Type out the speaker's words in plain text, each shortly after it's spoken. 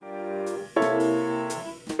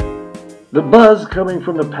The buzz coming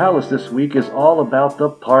from the palace this week is all about the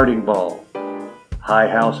parting ball. High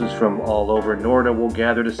houses from all over Norda will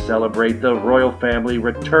gather to celebrate the royal family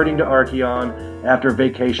returning to Archeon after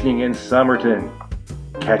vacationing in Somerton.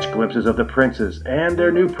 Catch glimpses of the princes and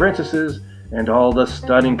their new princesses and all the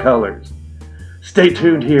stunning colors. Stay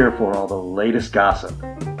tuned here for all the latest gossip.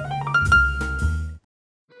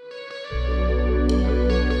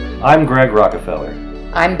 I'm Greg Rockefeller.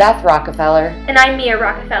 I'm Beth Rockefeller. And I'm Mia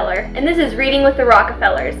Rockefeller, and this is Reading with the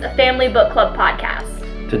Rockefellers, a family book club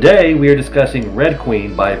podcast. Today we are discussing Red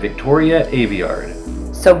Queen by Victoria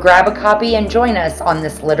Aveyard. So grab a copy and join us on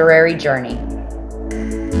this literary journey.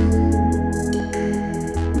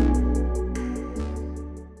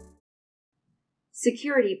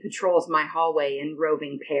 Security patrols my hallway in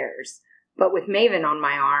roving pairs, but with Maven on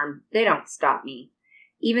my arm, they don't stop me.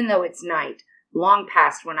 Even though it's night, long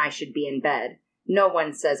past when I should be in bed, no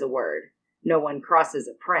one says a word. No one crosses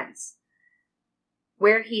a prince.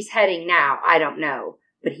 Where he's heading now, I don't know,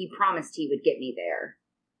 but he promised he would get me there.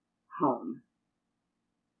 Home.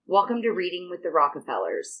 Welcome to Reading with the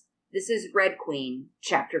Rockefellers. This is Red Queen,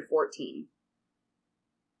 Chapter 14.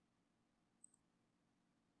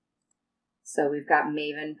 So we've got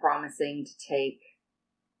Maven promising to take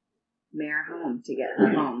Mare home to get her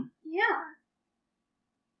home. Yeah.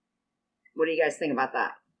 What do you guys think about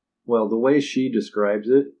that? Well, the way she describes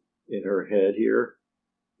it in her head here,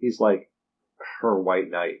 he's like her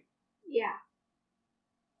white knight. Yeah.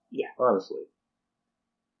 Yeah. Honestly.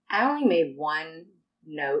 I only made one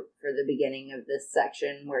note for the beginning of this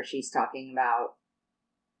section where she's talking about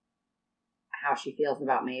how she feels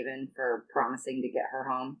about Maven for promising to get her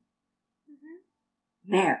home.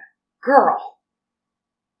 Mm-hmm. Mare, girl.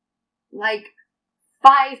 Like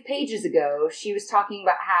 5 pages ago, she was talking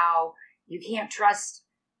about how you can't trust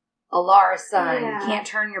Alara's son. Yeah. You can't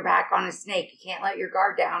turn your back on a snake. You can't let your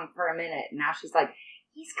guard down for a minute. And now she's like,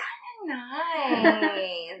 he's kind of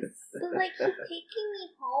nice. But, like, he's taking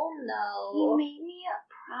me home, though. He made me a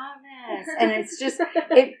promise. And it's just,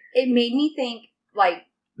 it made me think, like...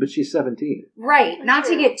 But she's 17. Right. That's Not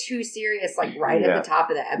true. to get too serious, like, right Yeah. at the top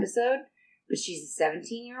of the episode. But she's a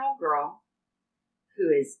 17-year-old girl who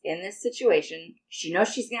is in this situation. She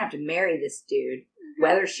knows she's going to have to marry this dude,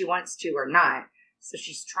 whether she wants to or not. So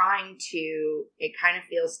she's trying to, it kind of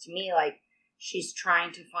feels to me like she's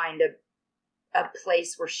trying to find a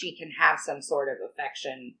place where she can have some sort of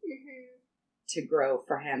affection to grow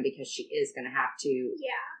for him, because she is going to have to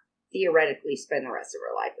theoretically spend the rest of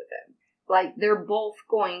her life with him. Like, they're both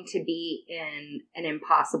going to be in an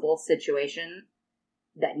impossible situation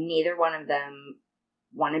that neither one of them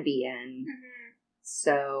want to be in.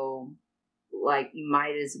 So, like, you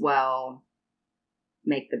might as well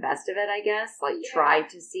make the best of it, I guess. Like, try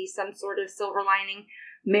to see some sort of silver lining.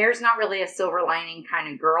 Mare's not really a silver lining kind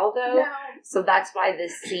of girl, though. No. So that's why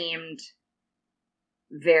this seemed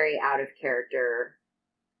very out of character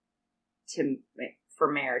for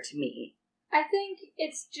Mare to me. I think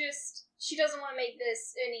it's just, she doesn't want to make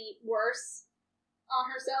this any worse on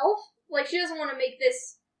herself. Like, she doesn't want to make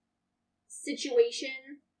this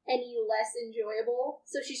situation any less enjoyable.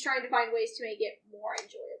 So she's trying to find ways to make it more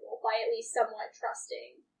enjoyable by at least somewhat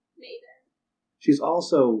trusting Maven. She's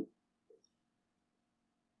also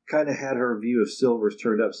kind of had her view of Silvers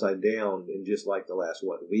turned upside down in just like the last,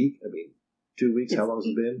 week? I mean, 2 weeks? How long has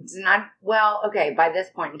it been? It's not, well, okay, by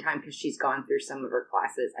this point in time, because she's gone through some of her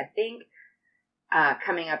classes, I think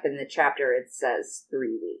coming up in the chapter it says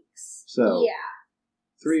 3 weeks. So, Yeah.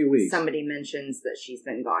 3 weeks. Somebody mentions that she's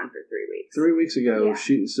been gone for 3 weeks. 3 weeks ago,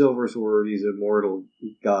 Yeah. Silvers were these immortal,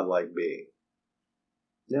 godlike beings.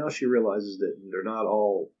 Now she realizes that they're not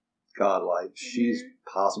all godlike. She's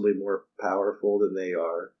possibly more powerful than they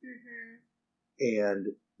are.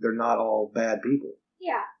 And they're not all bad people.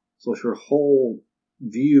 Yeah. So her whole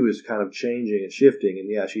view is kind of changing and shifting. And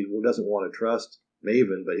yeah, she doesn't want to trust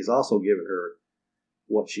Maven, but he's also given her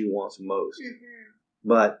what she wants most.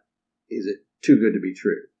 But is it too good to be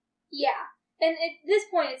true? Yeah. And at this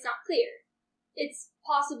point, it's not clear. It's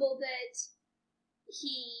possible that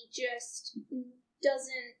he just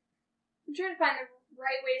doesn't... I'm trying to find the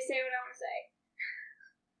right way to say what I want to say.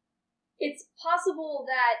 It's possible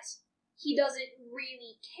that he doesn't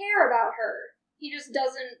really care about her. He just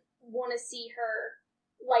doesn't want to see her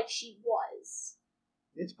like she was.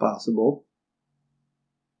 It's possible.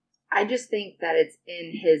 I just think that it's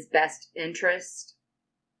in his best interest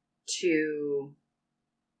to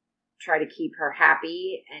try to keep her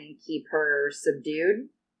happy and keep her subdued.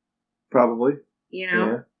 Probably. You know?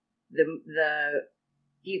 Yeah. If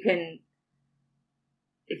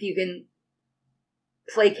you can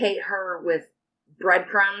placate her with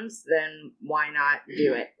breadcrumbs, then why not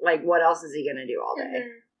do it? Like, what else is he going to do all day?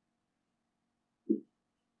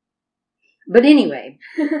 But anyway.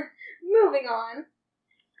 Moving on.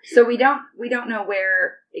 So we don't know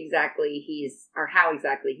where exactly or how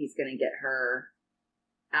exactly he's going to get her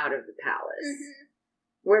out of the palace. Mm-hmm.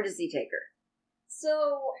 Where does he take her?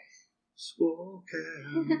 So...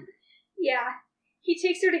 Swolecam. Yeah. He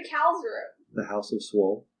takes her to Cal's room. The House of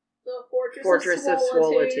Swole. The Fortress of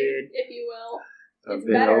Swolitude, if you will. I've It's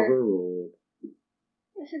been better. overruled.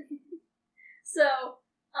 So,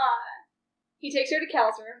 he takes her to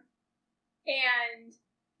Cal's room. And...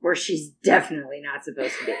 Where she's definitely not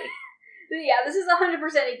supposed to be. Yeah, this is 100%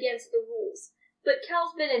 against the rules. But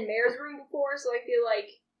Cal's been in Mare's room before, so I feel like,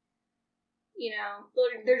 you know,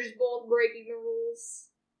 they're just both breaking the rules.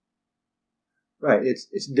 Right,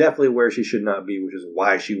 it's definitely where she should not be, which is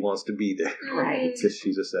why she wants to be there. Right. Because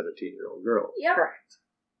she's a 17-year-old girl. Yep. Correct.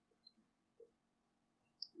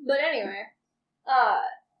 But anyway,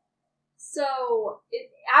 so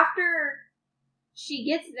after she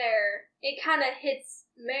gets there, it kind of hits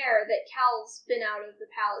Mare that Cal's been out of the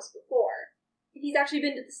palace before. And he's actually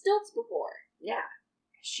been to the stilts before. Yeah.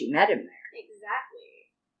 She met him there. Exactly.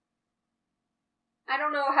 I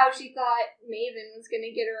don't know how she thought Maven was going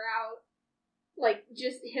to get her out. Like,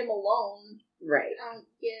 just him alone. Right. I don't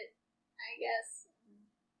get, I guess.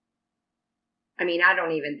 I mean, I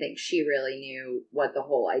don't even think she really knew what the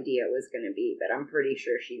whole idea was going to be, but I'm pretty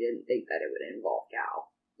sure she didn't think that it would involve Cal.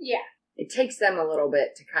 Yeah. It takes them a little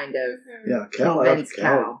bit to kind of Yeah, Cal. convince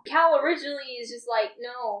Cal. Cal originally is just like,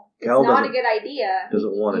 no, it's Cal not a doesn't- good idea.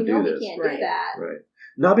 doesn't want to You know do he this. can't Right. do that. Right.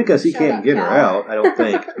 Not because he Shut can't up, get her Cal. out, I don't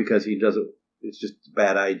think. It's because he doesn't. It's just a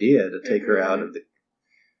bad idea to take her out of the...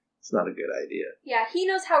 It's not a good idea. Yeah, he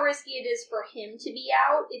knows how risky it is for him to be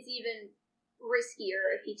out. It's even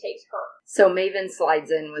riskier if he takes her. So Maven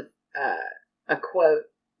slides in with a quote.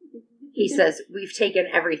 He says, "We've taken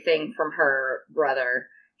everything from her, brother.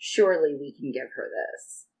 Surely we can give her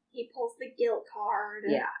this." He pulls the guilt card.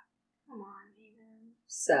 Yeah. Come on, Maven.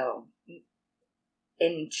 So,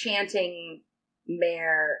 enchanting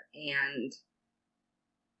Mare and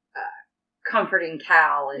comforting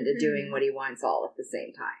Cal into doing what he wants all at the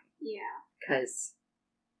same time. Yeah. Because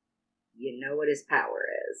you know what his power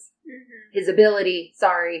is. Mm-hmm. His ability.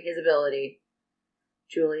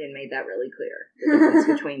 Julian made that really clear. The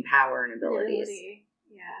difference between power and abilities.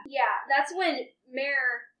 Yeah. Yeah, that's when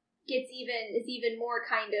Mare is even more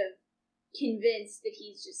kind of convinced that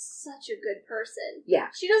he's just such a good person. Yeah.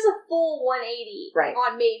 She does a full 180 Right.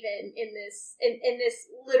 on Maven in this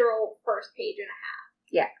literal first page and a half.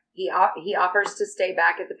 Yeah. He offers to stay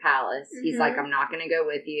back at the palace. He's Mhm. like, "I'm not going to go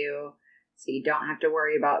with you, so you don't have to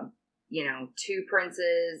worry about, two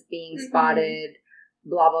princes being Mhm. spotted,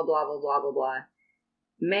 blah, blah, blah, blah, blah, blah, blah."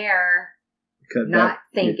 Mare, not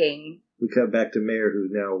thinking. We cut back to Mare,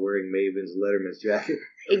 who's now wearing Maven's Letterman's jacket.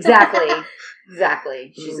 Exactly.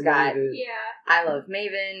 She's Oh, got Maven. Yeah. "I love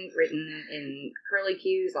Maven" written in curly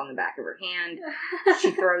cues on the back of her hand.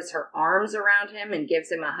 She throws her arms around him and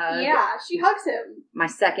gives him a hug. Yeah, she hugs him. My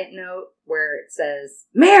second note where it says,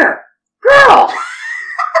 "Mare, girl,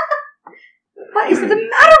 what is the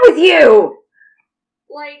matter with you?"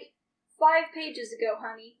 Like 5 pages ago,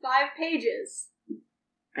 honey. 5 pages.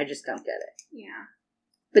 I just don't get it. Yeah.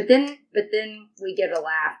 But then we get a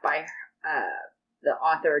laugh by the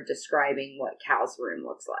author describing what Cal's room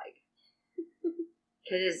looks like.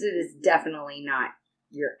 Because it is definitely not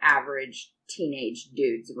your average teenage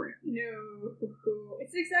dude's room. No.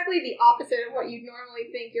 It's exactly the opposite of what you'd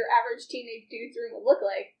normally think your average teenage dude's room would look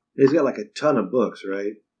like. He's got like a ton of books,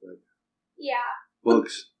 right? Like Yeah.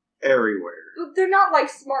 books everywhere. But they're not like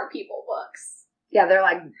smart people books. Yeah, they're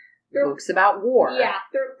like books about war. Yeah,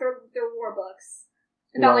 they're war books.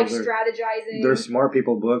 About Well, like they're- strategizing. They're smart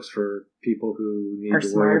people books for people who need Are to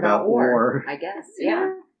smart worry about war, war. I guess.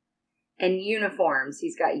 Yeah. And uniforms.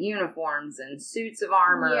 He's got uniforms and suits of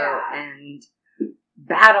armor Yeah. and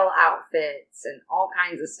battle outfits and all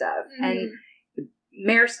kinds of stuff. Mhm. And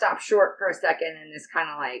Mare stops short for a second and is kind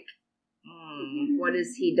of like, what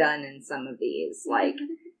has he done in some of these? Like,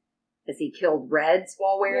 has he killed Reds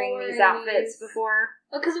while wearing these outfits before?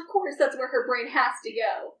 Because of course that's where her brain has to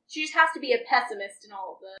go. She just has to be a pessimist in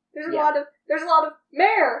all of this. There's Yeah. a lot of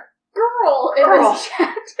Mare, girl in Girl. this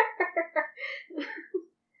chapter.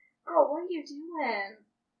 Girl, what are you doing?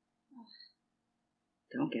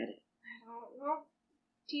 Don't get it. I don't know.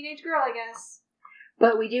 Teenage girl, I guess.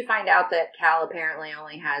 But we do find out that Cal apparently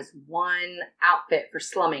only has one outfit for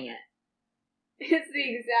slumming it. It's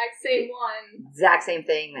the exact same one. Exact same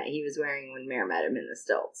thing that he was wearing when Mare met him in the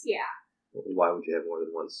stilts. Yeah. Why would you have more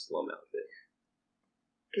than one slum outfit?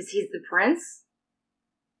 Because he's the prince?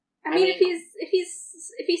 I mean,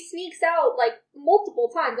 if he sneaks out like multiple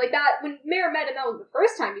times, like that when Mare met him, that was the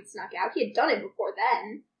first time he'd snuck out. He had done it before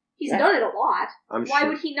then. He's done it a lot. Why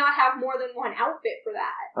would he not have more than one outfit for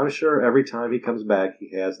that? I'm sure every time he comes back,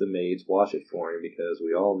 he has the maids wash it for him because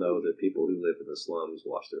we all know that people who live in the slums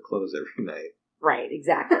wash their clothes every night. Right,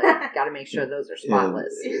 exactly. Got to make sure those are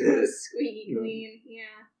spotless. Squeaky clean,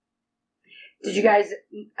 yeah. Did you guys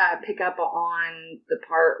pick up on the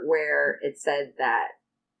part where it said that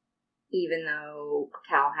even though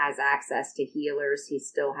Cal has access to healers, he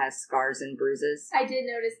still has scars and bruises? I did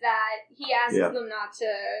notice that. He asks them not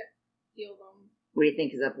to heal them. What do you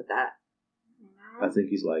think is up with that? I think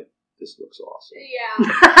he's like, this looks awesome. Yeah.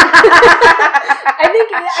 I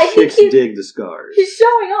think Chicks dig the scars. He's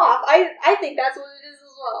showing off. I think that's what it is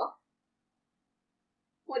as well.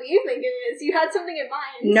 What do you think it is? You had something in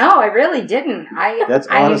mind. No, I really didn't. That's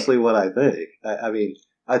honestly what I think. I mean,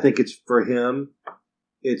 I think it's for him.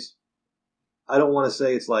 I don't want to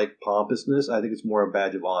say it's like pompousness. I think it's more a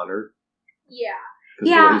badge of honor. Yeah.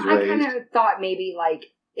 Yeah, I kind of thought maybe like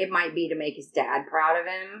it might be to make his dad proud of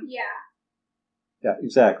him. Yeah. Yeah,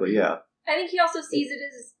 exactly, yeah. I think he also sees it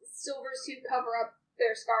as Silvers who cover up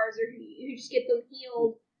their scars or who just get them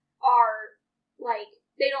healed are, like,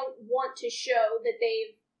 they don't want to show that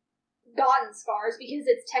they've gotten scars because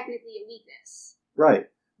it's technically a weakness. Right.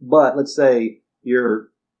 But let's say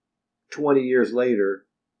you're 20 years later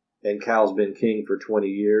and Cal's been king for 20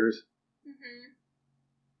 years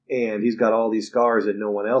and he's got all these scars that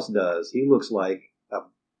no one else does. He looks like a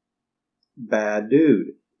bad dude.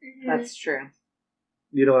 That's true.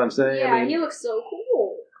 You know what I'm saying? Yeah, he looks so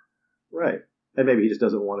cool. Right. And maybe he just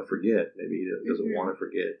doesn't want to forget. Maybe he doesn't want to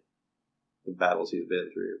forget the battles he's been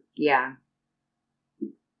through. Yeah.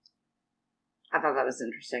 I thought that was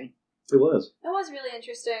interesting. It was. That was really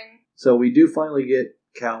interesting. So we do finally get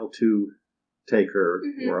Cal to take her.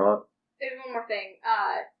 We're on. There's one more thing.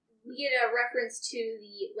 We get a reference to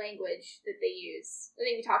the language that they use. I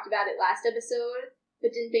think we talked about it last episode,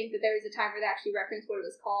 but didn't think that there was a time where they actually referenced what it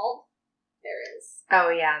was called. There is. Oh,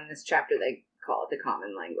 yeah, in this chapter they call it the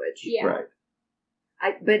common language. Yeah.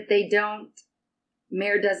 Right. But they don't...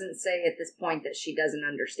 Mare doesn't say at this point that she doesn't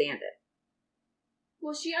understand it.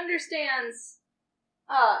 Well, she understands...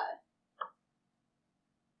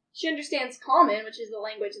 She understands common, which is the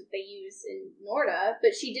language that they use in Norda,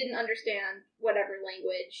 but she didn't understand whatever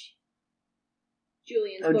language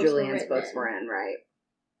Julian's books were in, right.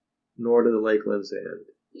 Norda, the Lakelands, and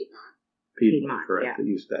Piedmont, correct. Yeah. They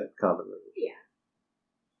use that common language. Yeah.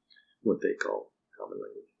 What they call common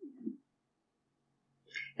language.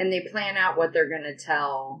 And they plan out what they're going to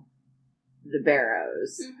tell the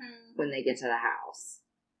Barrows when they get to the house.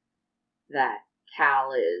 That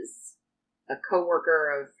Cal is a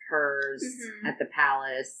coworker of hers at the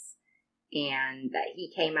palace, and that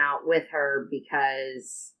he came out with her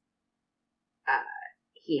because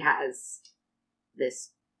he has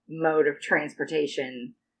this mode of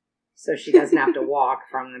transportation, so she doesn't have to walk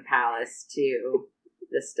from the palace to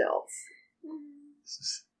the stilts.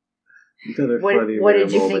 What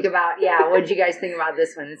did you think about? Yeah, what did you guys think about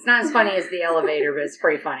this one? It's not as funny as the elevator, but it's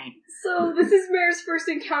pretty funny. So this is Mare's first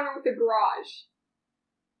encounter with a garage,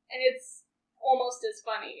 and it's almost as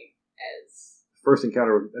funny as first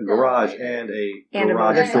encounter with a garage and a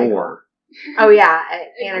garage door. Oh yeah,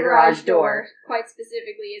 and a garage door. Quite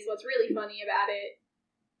specifically, is what's really funny about it.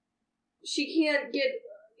 She can't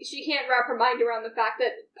wrap her mind around the fact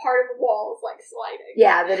that part of the wall is like sliding.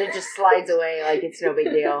 Yeah, that it just slides away like it's no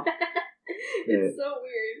big deal. It's so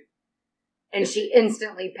weird. And she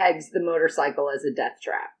instantly pegs the motorcycle as a death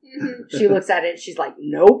trap. She looks at it, she's like,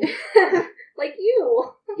 nope. Like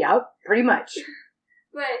you. Yep, pretty much.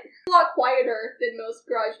 But it's a lot quieter than most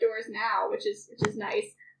garage doors now, which is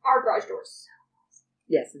nice. Our garage door is so noisy.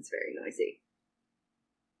 Yes, it's very noisy.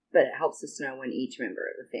 But it helps us know when each member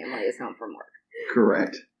of the family is home from work.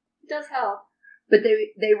 Correct. It does help. But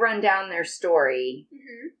they run down their story,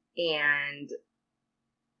 and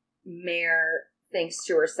Mare thinks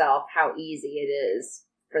to herself how easy it is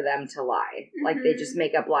for them to lie. Like, they just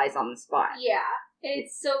make up lies on the spot. Yeah.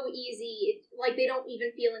 It's so easy. Like, they don't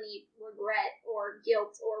even feel any regret or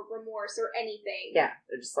guilt or remorse or anything. Yeah.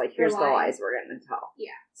 They're just like, here's the lies we're going to tell.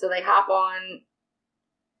 Yeah. So they hop on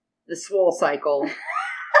the swole cycle.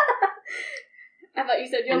 I thought you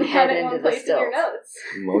said you only had it in one place in your notes.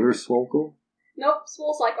 Motor swole? Nope,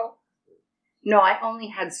 swole cycle. No, I only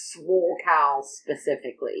had swole cow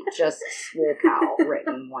specifically. Just swole cow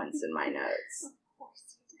written once in my notes. Of course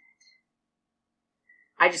you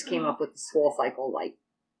did. I just came up with the swole cycle, like,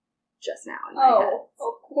 just now in my head.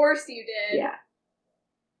 Of course you did. Yeah.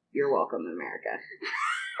 You're welcome, America.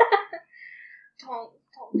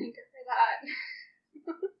 Don't thank her for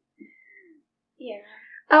that. Yeah.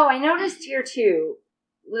 Oh, I noticed here too,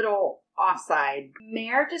 little offside.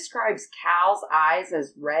 Mare describes Cal's eyes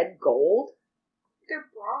as red gold. They're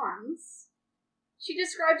bronze. She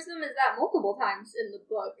describes them as that multiple times in the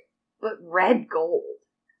book. But red gold.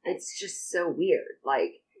 It's just so weird.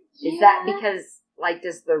 Like, is that because, like,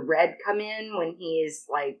 does the red come in when he is,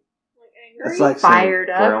 like angry? It's like fired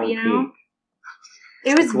saying up, brown you know? pink.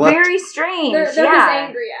 It was What? very strange. They're his yeah.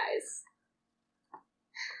 angry eyes.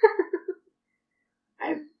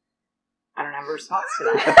 I don't have a response to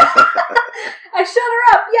that. I shut her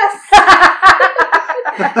up, yes!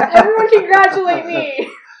 Everyone congratulate me!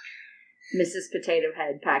 Mrs. Potato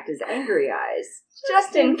Head packed his angry eyes,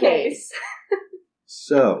 just in case.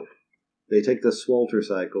 So, they take the Swolter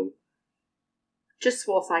cycle. Just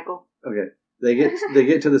swole cycle. Okay. They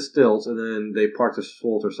get to the stilts, and then they park the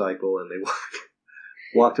Swolter cycle, and they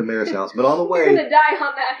walk to Mare's house. But on the way... You're gonna die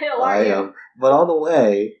on that hill, aren't you? I am. But on the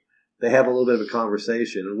way, they have a little bit of a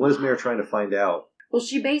conversation. And what is Mare trying to find out? Well,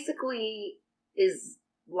 she basically is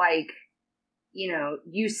like, you know,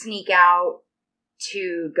 you sneak out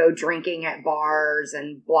to go drinking at bars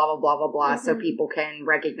and blah, blah, blah, blah, blah, so people can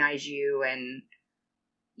recognize you and,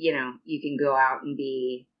 you know, you can go out and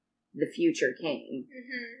be the future king.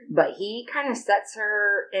 Mm-hmm. But he kind of sets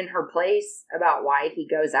her in her place about why he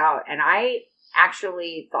goes out. And I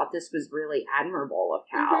actually thought this was really admirable of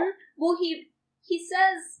Cal. Mm-hmm. Well, he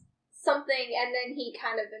says something, and then he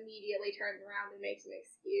kind of immediately turns around and makes an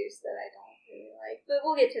excuse that I don't really like. But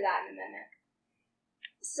we'll get to that in a minute.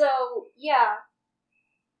 So, yeah.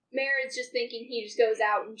 Mare is just thinking he just goes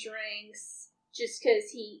out and drinks just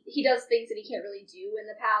because he does things that he can't really do in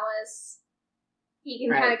the palace. He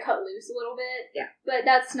can kind of cut loose a little bit. Yeah. But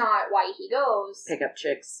that's not why he goes. Pick up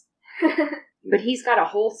chicks. But he's got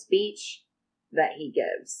a whole speech that he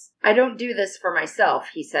gives. I don't do this for myself,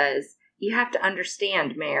 he says. You have to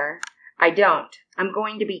understand, Mare. I don't. I'm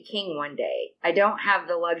going to be king one day. I don't have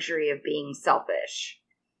the luxury of being selfish.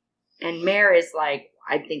 And Mare is like,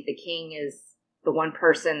 I think the king is the one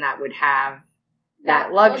person that would have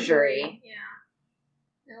that luxury.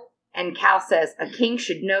 Yeah. Nope. And Cal says, a king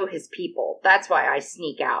should know his people. That's why I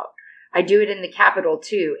sneak out. I do it in the capital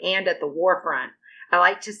too, and at the war front. I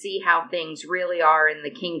like to see how things really are in the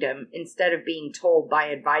kingdom instead of being told by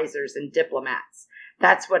advisors and diplomats.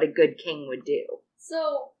 That's what a good king would do.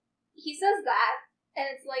 So he says that, and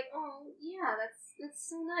it's like, oh yeah, that's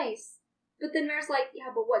so nice. But then Mare's like,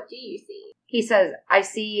 yeah, but what do you see? He says, I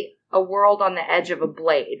see a world on the edge of a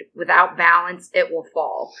blade. Without balance, it will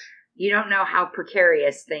fall. You don't know how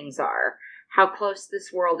precarious things are, how close this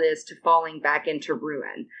world is to falling back into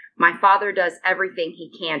ruin. My father does everything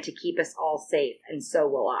he can to keep us all safe, and so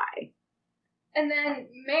will I. And then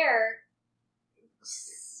Mare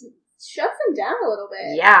shuts him down a little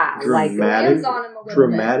bit. Yeah, Dramatic, lands on him a little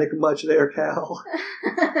dramatic much there, Cal?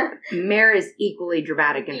 bit. Mare is equally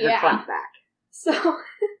dramatic in her clapback. So,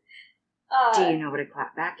 do you know what a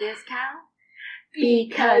clapback is, Cal?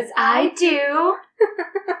 Because I do.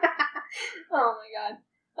 Oh my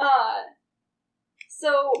god.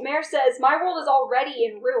 So Mare says, my world is already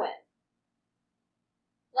in ruin.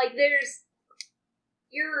 Like,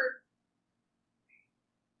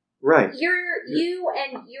 Right. You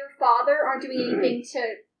and your father aren't doing anything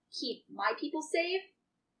to keep my people safe,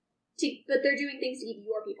 but they're doing things to keep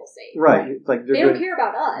your people safe. Right. It's like they don't care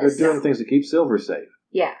about us. They're doing things to keep Silver safe.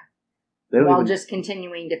 Yeah. They don't While just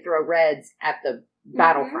continuing to throw reds at the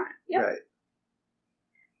battlefront. Yep. Right.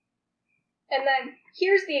 And then,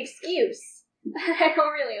 here's the excuse I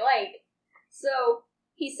don't really like. So,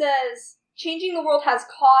 he says, changing the world has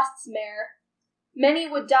costs, Mare. Many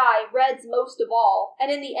would die, Reds most of all,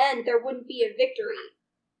 and in the end there wouldn't be a victory.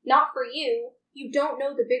 Not for you. You don't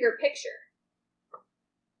know the bigger picture.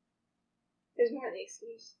 There's more of the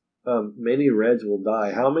excuse. Many Reds will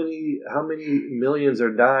die. How many millions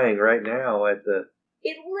are dying right now at the...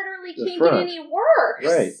 It literally the can't front. get any worse.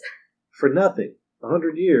 Right. For nothing.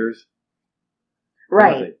 100 years.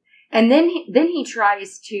 Right. Nothing. And then he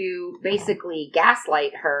tries to basically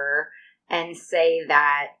gaslight her and say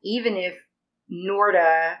that even if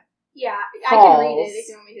Norda Yeah, falls, I can read it if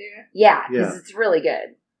you want me to. Yeah, because it's really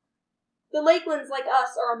good. The Lakelands, like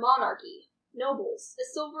us, are a monarchy. Nobles, the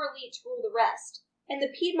silver elites rule the rest. And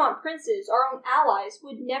the Piedmont princes, our own allies,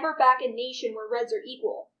 would never back a nation where Reds are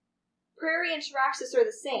equal. Prairie and Traxxas are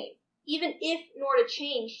the same. Even if Norda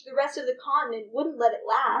changed, the rest of the continent wouldn't let it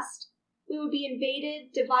last. We would be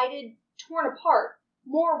invaded, divided, torn apart.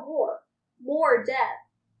 More war. More death.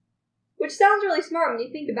 Which sounds really smart when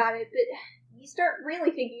you think about it, but you start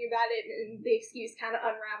really thinking about it and the excuse kind of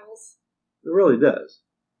unravels. It really does.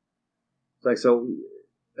 It's like, so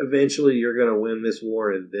eventually you're going to win this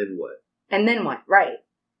war, and then what? And then what? Right.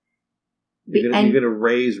 You're going to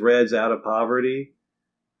raise Reds out of poverty?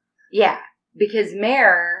 Yeah, because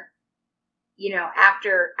Mare, you know,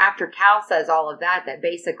 after Cal says all of that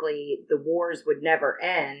basically the wars would never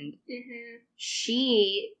end,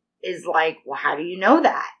 she is like, well, how do you know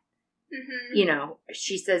that? You know,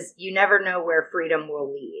 she says, you never know where freedom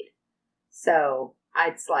will lead. So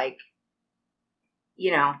it's like,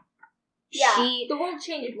 you know, the world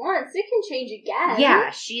changed once, it can change again.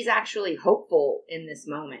 Yeah, she's actually hopeful in this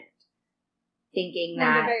moment. Thinking one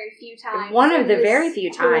that of the very few times. One of the very few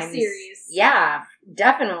times. Series. Yeah,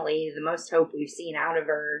 definitely the most hope we've seen out of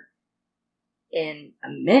her in a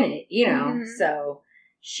minute, you know. So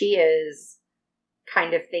she is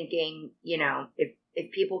kind of thinking, you know,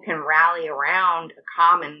 if people can rally around a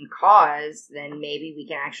common cause, then maybe we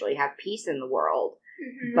can actually have peace in the world.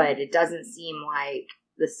 But it doesn't seem like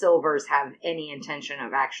the Silvers have any intention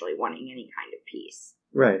of actually wanting any kind of peace.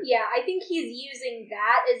 Right. Yeah, I think he's using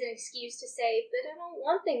that as an excuse to say, but I don't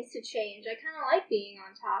want things to change. I kind of like being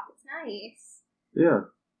on top. It's nice.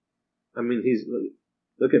 Yeah. I mean,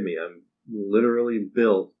 look at me. I'm literally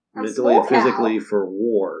built mentally and physically for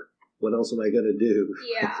war. What else am I going to do?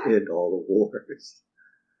 Yeah. End all the wars.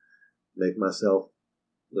 Make myself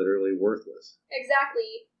literally worthless.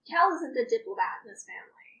 Exactly. Cal isn't a diplomat in this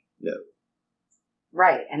family. No.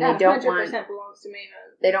 Right, and that they don't 100% want belongs to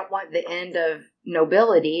Maven. They don't want the end of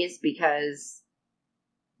nobilities because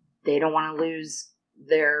they don't want to lose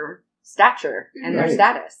their stature and their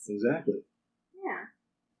status. Exactly. Yeah.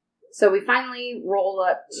 So we finally roll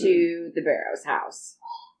up to the Barrows house.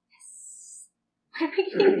 Why am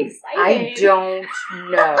I getting excited? I don't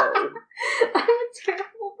know. I'm a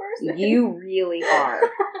terrible person. You really are.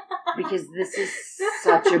 Because this is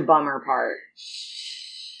such a bummer part. Shh.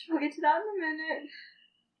 We'll get to that in a minute.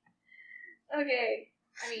 Okay.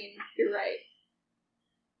 I mean, you're right.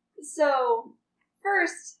 So,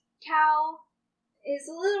 first, Cal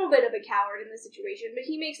is a little bit of a coward in this situation, but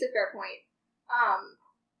he makes a fair point.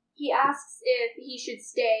 He asks if he should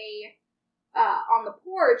stay on the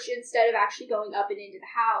porch instead of actually going up and into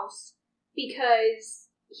the house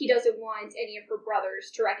because he doesn't want any of her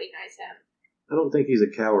brothers to recognize him. I don't think he's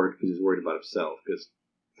a coward because he's worried about himself, because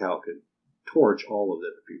Cal could torch all of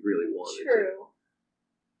them if he really wanted to. True.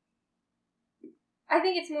 I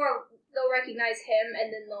think it's more they'll recognize him and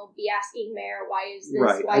then they'll be asking Mare, why is this?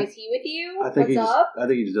 Right. Why is he with you? I think What's up? I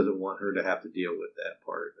think he just doesn't want her to have to deal with that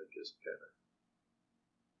part. Just kind of.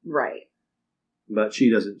 Right. But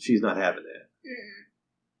she's not having that. Mm-mm.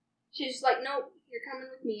 She's just like, nope, you're coming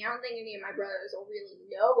with me. I don't think any of my brothers will really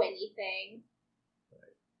know anything.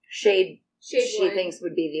 Shade she thinks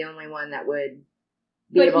would be the only one that would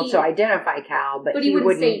be able to identify Cal, but he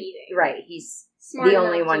wouldn't say anything. Right, he's Smart the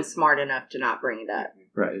only one smart enough to not bring it up.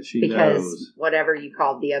 Right, she because knows. Whatever you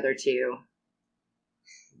called the other two.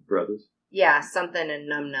 Brothers? Yeah, something in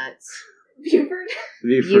numbnuts.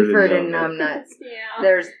 Buford and numbnuts. Yeah.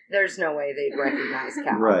 There's no way they'd recognize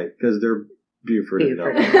Cal. Right, because they're Buford and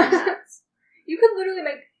numbnuts. You could literally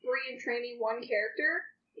make Bree and Trammy one character.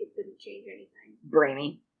 It wouldn't change anything.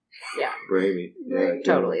 Brainy. Yeah. Brainy. Yeah,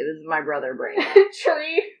 totally. This is my brother Brainy.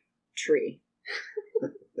 Tree.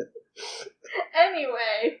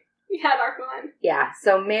 Anyway, we had our fun. Yeah,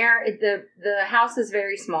 so Mare, the house is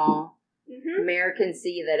very small. Mm-hmm. Mare can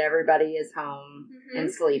see that everybody is home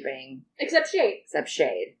and sleeping. Except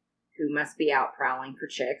Shade, who must be out prowling for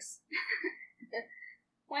chicks.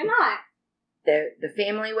 Why not? The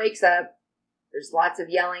family wakes up. There's lots of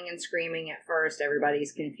yelling and screaming at first.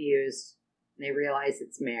 Everybody's confused. They realize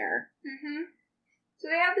it's Mare. Mm-hmm. So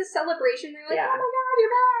they have this celebration. They're like, yeah. Oh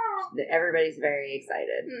my God, you're back! Everybody's very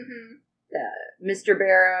excited. Mm-hmm. Mr.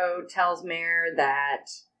 Barrow tells Mare that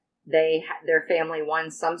their family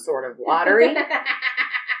won some sort of lottery.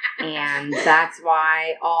 And that's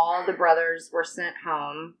why all the brothers were sent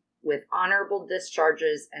home with honorable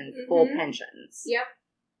discharges and full pensions. Yep.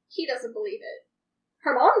 He doesn't believe it.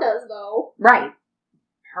 Her mom does, though. Right.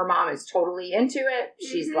 Her mom is totally into it.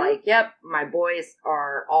 She's like, yep, my boys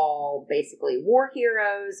are all basically war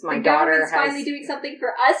heroes. My daughter has finally doing something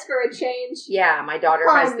for us for a change. Yeah, my daughter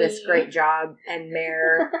has this great job, and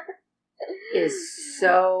Mare is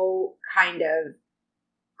so kind of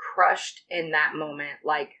crushed in that moment.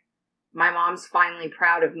 Like, my mom's finally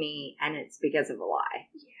proud of me, and it's because of a lie.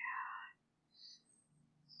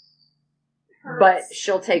 Yeah. But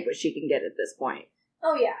she'll take what she can get at this point.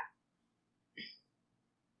 Oh, yeah.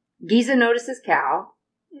 Giza notices Cal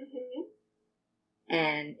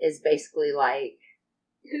and is basically like,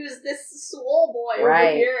 who's this swole boy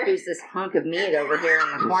over here? Who's this hunk of meat over here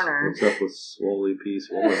in the corner? What's up with swoley piece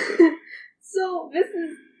woman? So there's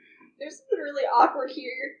something really awkward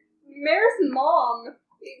here. Mare's mom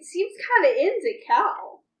seems kind of into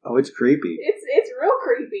Cal. Oh, it's creepy. It's real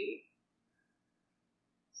creepy.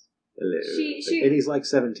 Hello. She- And he's like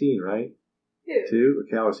 17, right? Who? 2? Or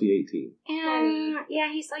Cal, is he 18? And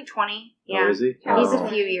yeah, he's like 20. Yeah. Oh, is he? He's Oh. a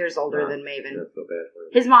few years older Oh, than Maven. I feel bad for him.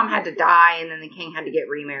 His mom had to die, and then the king had to get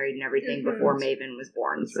remarried and everything Mhm. before Maven was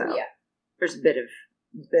born. That's So right. Yeah. there's a bit of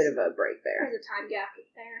a break there. There's a time gap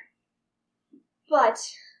there. But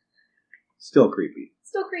Still creepy.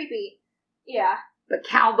 still creepy. Yeah. But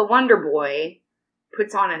Cal, the Wonder Boy,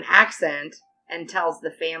 puts on an accent and tells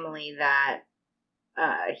the family that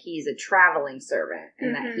he's a traveling servant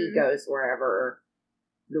and that he Mhm. goes wherever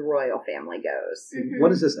the royal family goes. Mhm.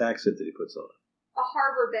 What is this accent that he puts on? A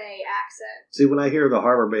Harbor Bay accent. See, when I hear the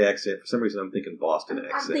Harbor Bay accent, for some reason I'm thinking Boston I'm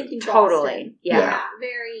accent. thinking Boston. Totally, yeah.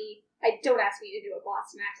 Very. Don't ask me to do a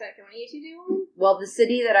Boston accent. Can you two do one? Well, the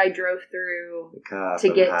city that I drove through, The to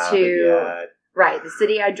get to- Harvard, the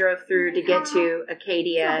city I drove through to get to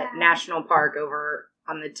Acadia Yeah. National Park over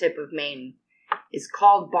on the tip of Maine is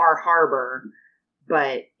called Bar Harbor.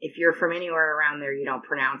 But if you're from anywhere around there, you don't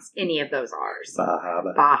pronounce any of those R's.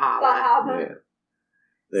 Bahaba. Bahaba. Bahaba. Yeah.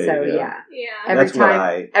 There So you go. yeah. Yeah. Every That's what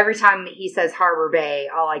time, every time he says Harbor Bay,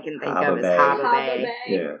 all I can think Harbor of is Bay. Harbor Harbor Bay.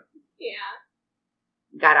 Bay. Yeah.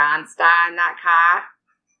 Yeah. Got an OnStar in that car?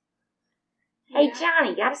 Hey Yeah.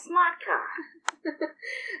 Johnny, got a smart car.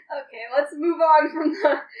 Okay, let's move on from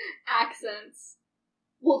the accents.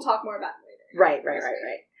 We'll talk more about it later.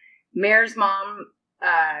 Right. Mare's mom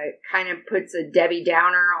kind of puts a Debbie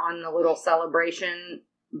Downer on the little celebration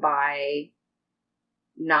by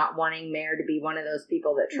not wanting Mare to be one of those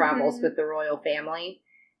people that travels Mhm. with the royal family.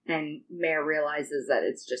 And Mare realizes that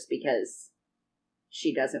it's just because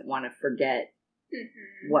she doesn't want to forget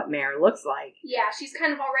Mhm. what Mare looks like. Yeah, she's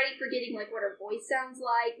kind of already forgetting like what her voice sounds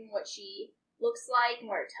like and what she looks like and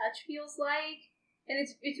what her touch feels like, and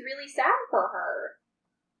it's really sad for her.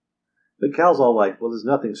 But Cal's all like, well, there's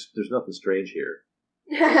nothing strange here.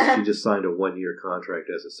 She just signed a 1-year contract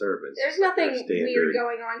as a servant. There's nothing Their standard. weird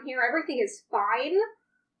going on here. Everything is fine.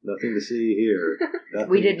 Nothing to see here. Nothing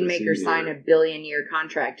We didn't to make see her sign a here. billion-year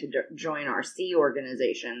contract to join our sea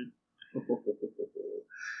organization.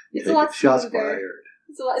 It's Take a lot it. Shots smoother. fired.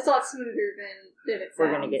 It's a lot smoother than it sounds. We're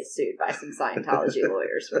going to get sued by some Scientology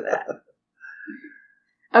lawyers for that.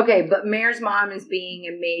 Okay, but Mare's mom is being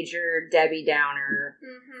a major Debbie Downer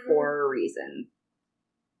Mhm. for a reason.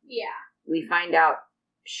 Yeah. We find out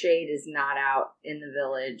Shade is not out in the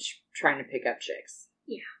village trying to pick up chicks.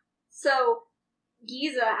 So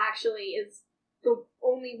Giza actually is the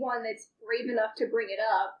only one that's brave enough to bring it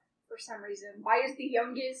up for some reason. Why is the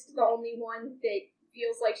youngest the only one that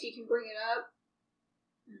feels like she can bring it up?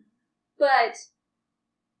 But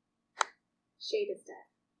Shade is dead.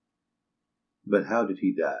 But how did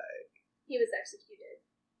he die? He was executed.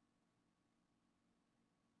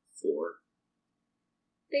 For?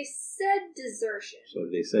 They said desertion. So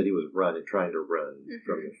they said he was trying to run Mhm.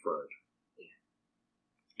 from the front.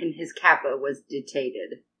 And his kappa was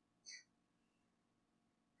detated.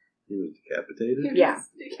 He was decapitated? Yeah.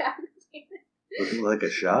 Decapitated. Was it like a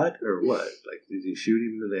shot? Or what? Like, did he shoot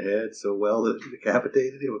him in the head so well that it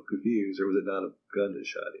decapitated him? I'm confused. Or was it not a gun that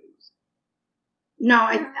shot him? No,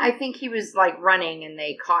 I think he was like running and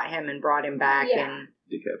they caught him and brought him back Yeah. and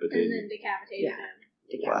Decapitated. And then decapitated Yeah. him.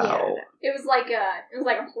 decapitated Wow. him. It was like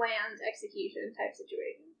a planned execution type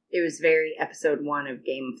situation. It was very episode 1 of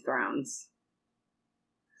Game of Thrones.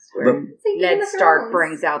 Where But- It's like Game Ned of Stark Thrones.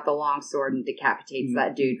 brings out the longsword and decapitates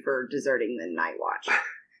that dude for deserting the Night Watch.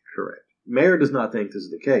 Correct. Mare does not think this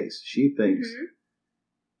is the case. She thinks Mhm.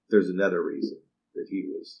 there's another reason that he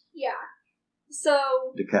was Yeah.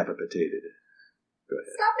 So decapitated. Go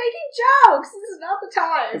ahead. stop making jokes. This is not the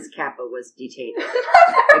time. His kappa was detated.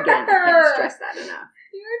 Again, I can't stress that enough.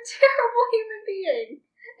 You're a terrible human being.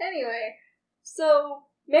 Anyway, so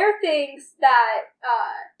Mare thinks that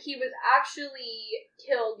he was actually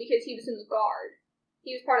killed because he was in the guard.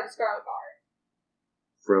 He was part of the Scarlet Guard.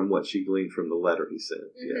 From what she gleaned from the letter he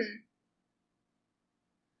sent. Yes. Mhm.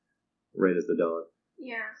 Right as the dawn.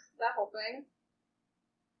 Yeah, that whole thing.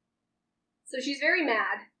 So she's very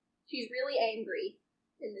mad. She's really angry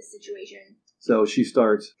in this situation. So she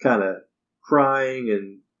starts kind of crying,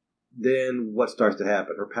 and then what starts to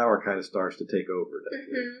happen? Her power kind of starts to take over. doesn't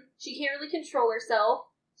it? She can't really control herself.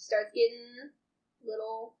 Starts getting a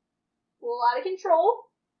little out of control.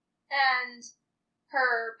 And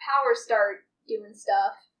her powers start doing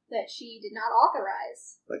stuff that she did not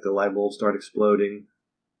authorize. Like the light bulbs start exploding.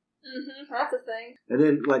 That's a thing. And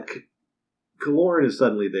then, like, Kaloran is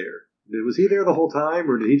suddenly there. Was he there the whole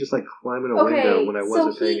time, or did he just like climb in a window when I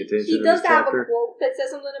wasn't paying attention? He in does this have chapter? a quote that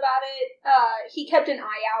says something about it. He kept an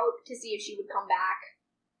eye out to see if she would come back.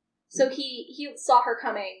 So he saw her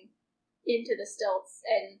coming into the stilts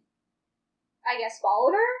and I guess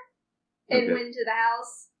followed her and went to the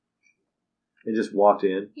house. And just walked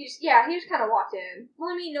in? He just kind of walked in.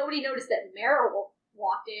 Well, I mean, nobody noticed that Mara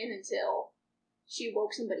walked in until she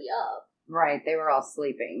woke somebody up. Right, they were all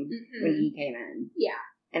sleeping when he came in. Yeah.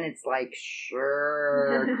 And it's like,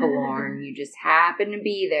 sure, Kalorn, you just happen to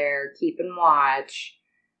be there, keeping watch.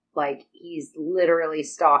 Like, he's literally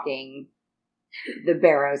stalking the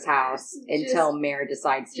Barrows house until Mare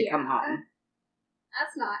decides to come home.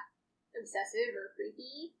 That's not obsessive or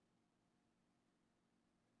creepy.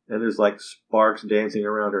 And there's like sparks dancing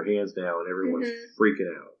around her hands now, and everyone's freaking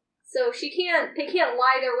out. So they can't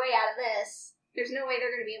lie their way out of this. There's no way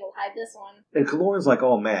they're going to be able to hide this one. And Kalorn's like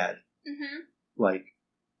all mad. Like,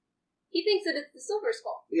 he thinks that it's the Silver's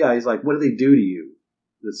fault. Yeah, he's like, what do they do to you?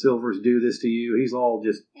 The Silvers do this to you? He's all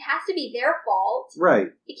just... It has to be their fault. Right.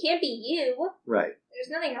 It can't be you. Right.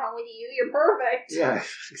 There's nothing wrong with you. You're perfect. Yeah.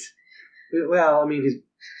 Well, I mean,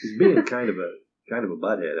 he's being kind of a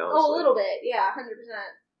butthead, honestly. Oh, a little bit. Yeah, 100%.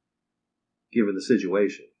 Given the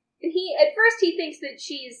situation. And at first he thinks that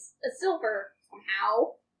she's a Silver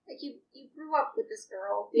somehow. Like, you grew up with this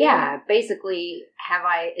girl. Yeah, basically,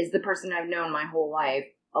 is the person I've known my whole life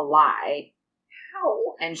a lie?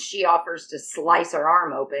 How? And she offers to slice her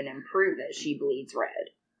arm open and prove that she bleeds red.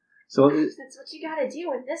 So that's what you gotta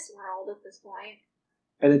do in this world at this point.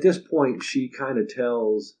 And at this point, she kind of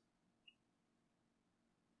tells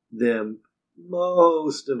them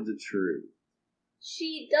most of the truth.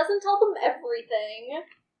 She doesn't tell them everything.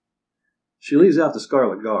 She leaves out the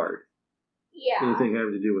Scarlet Guard. Yeah. Anything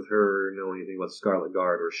having to do with her, know anything about the Scarlet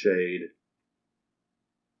Guard or Shade.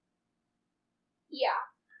 Yeah.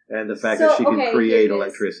 And the fact that she can create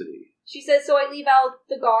electricity. She says, so I leave out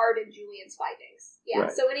the Guard and Julian's findings.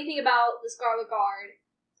 Yeah, right. So anything about the Scarlet Guard,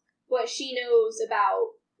 what she knows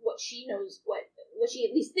about, what she at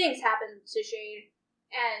least thinks happened to Shade,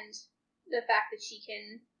 and the fact that she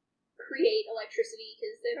can create electricity,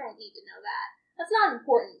 because they don't need to know that. That's not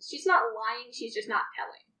important. She's not lying, she's just not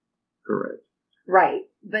telling. Correct. Right.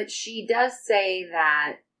 But she does say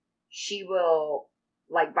that she will,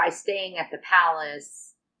 like, by staying at the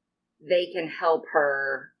palace, they can help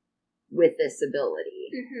her with this ability.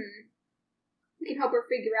 We can help her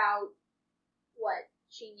figure out what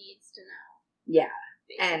she needs to know. Yeah.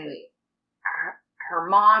 Basically. And her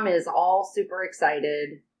mom is all super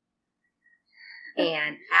excited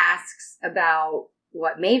and asks about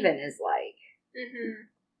what Maven is like.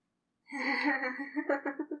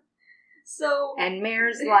 So, and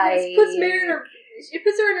Mare's like, it puts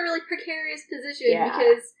her in a really precarious position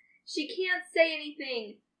because she can't say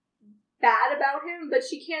anything bad about him, but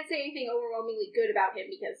she can't say anything overwhelmingly good about him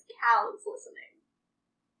because Cal is listening.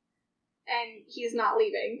 And he's not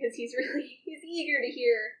leaving because he's eager to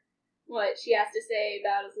hear what she has to say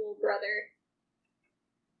about his little brother.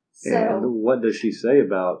 So, and what does she say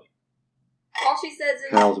about all she says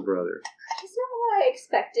is, Cal's brother? He's not what I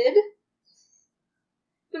expected.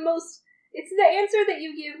 It's the answer that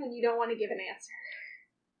you give when you don't want to give an answer.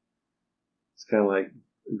 It's kind of like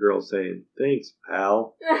a girl saying, thanks,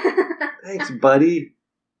 pal. Thanks, buddy.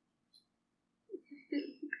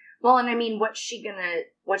 Well, and I mean, what's she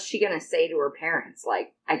gonna say to her parents?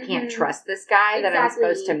 Like, I can't trust this guy that I'm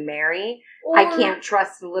supposed to marry. Or, I can't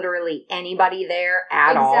trust literally anybody there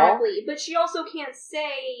at all. Exactly. But she also can't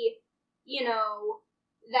say,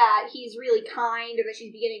 that he's really kind or that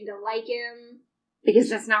she's beginning to like him. Because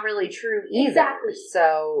that's not really true either. Exactly.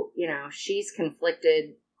 So, she's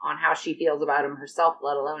conflicted on how she feels about him herself,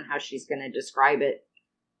 let alone how she's going to describe it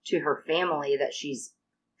to her family that she's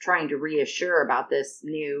trying to reassure about this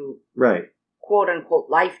new, quote-unquote,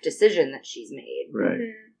 life decision that she's made.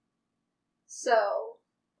 Right. So,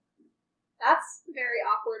 that's very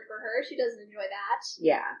awkward for her. She doesn't enjoy that.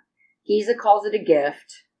 Yeah. Giza calls it a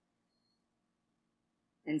gift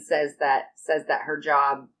and says that her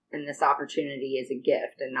job and this opportunity is a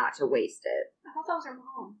gift and not to waste it. I thought that was her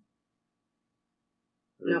mom.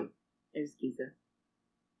 No, it was Giza.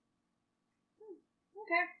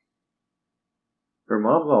 Okay. Her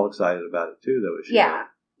mom's all excited about it too, though, is she? Yeah.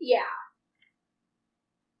 Yeah.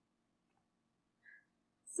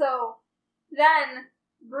 So, then,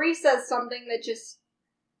 Bree says something that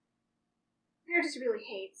Mare just really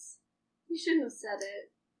hates. He shouldn't have said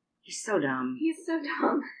it. He's so dumb. He's so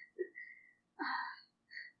dumb.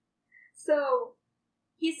 So,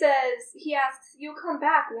 he asks, you'll come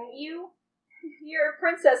back, won't you? You're a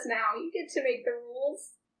princess now. You get to make the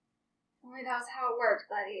rules. Only that was how it worked,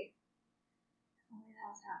 buddy.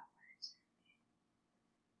 was how it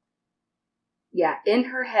Yeah, in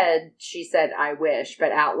her head, she said, I wish,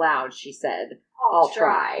 but out loud, she said, I'll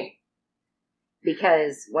try.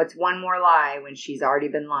 Because what's one more lie when she's already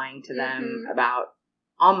been lying to them about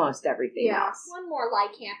almost everything else? One more lie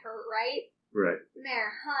can't hurt, right? Right.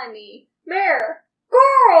 Mare, honey. Mare,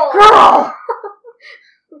 girl! Girl!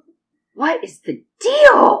 What is the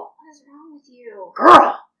deal? What is wrong with you?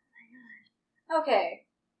 Girl! Okay.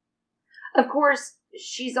 Of course,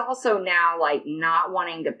 she's also now, like, not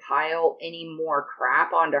wanting to pile any more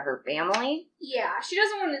crap onto her family. Yeah, she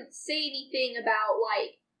doesn't want to say anything about,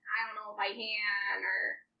 like, I don't know if I can,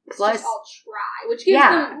 or it's Plus, just I'll try, which gives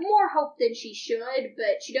them more hope than she should,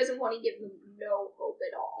 but she doesn't want to give them no hope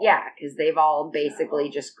at all. Yeah, because they've all basically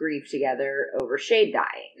just grieved together over Shade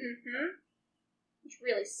dying. Mm-hmm. Which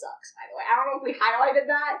really sucks, by the way. I don't know if we highlighted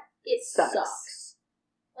that. It sucks.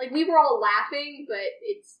 Like, we were all laughing, but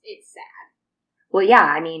it's sad. Well, yeah,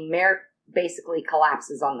 I mean, Mare basically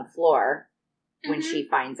collapses on the floor when she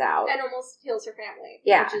finds out. And almost kills her family.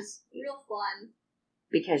 Yeah. Which is real fun.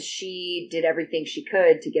 Because she did everything she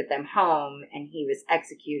could to get them home, and he was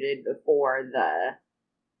executed before the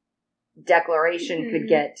declaration could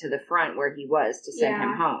get to the front where he was to send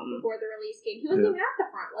him home. Before the release came. He wasn't even at the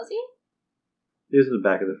front, was he? He was in the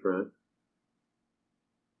back of the front.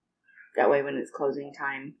 That way, when it's closing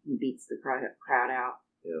time, he beats the crowd out.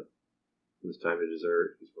 Yeah. When it's time to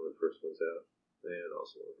dessert, he's one of the first ones out. And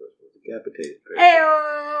also one of the first ones decapitated.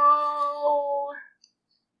 Ayo!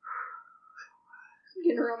 I'm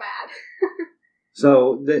getting real mad.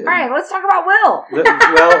 So, alright, let's talk about Will.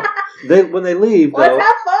 When they leave, though, let's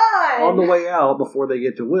have fun! on the way out, before they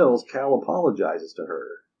get to Will's, Cal apologizes to her.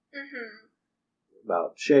 Mm-hmm.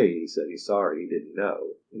 About Shay. He said he's sorry, he didn't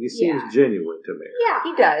know. And he seems genuine to Mary. Yeah.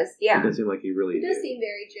 He does, yeah. It doesn't seem like he really He does did. seem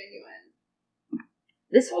very genuine.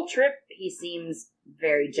 This whole trip, he seems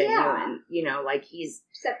very genuine. You know, like he's...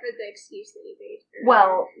 Except for the excuse that he made.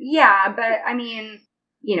 Well, yeah, but, I mean,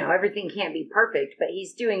 you know, everything can't be perfect, but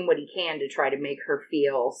he's doing what he can to try to make her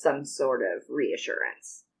feel some sort of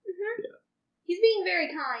reassurance. Mm-hmm. Yeah. He's being very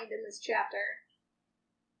kind in this chapter.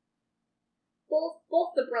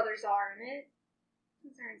 Both the brothers are in it.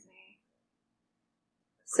 Concerns me.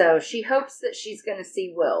 So she hopes that she's going to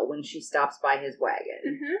see Will when she stops by his wagon.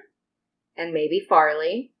 Mm-hmm. And maybe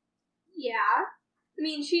Farley. Yeah. I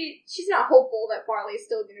mean, she's not hopeful that Farley's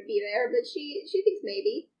still going to be there, but she thinks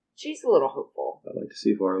maybe. She's a little hopeful. I'd like to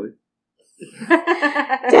see Farley.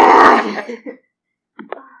 Dad!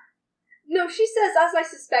 No, she says, as I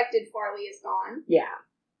suspected, Farley is gone. Yeah.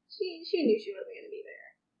 She knew she wasn't going to be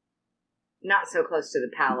there. Not so close to the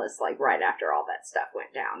palace, like right after all that stuff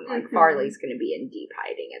went down. Like Farley's going to be in deep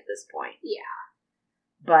hiding at this point. Yeah.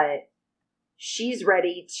 But she's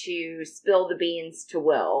ready to spill the beans to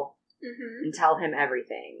Will and tell him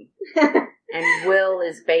everything. And Will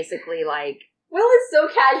is basically like... Will is so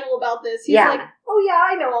casual about this. He's like, oh yeah,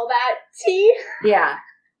 I know all that. Tea? Yeah.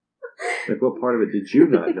 Like, what part of it did you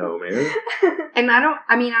not know, Mare? And I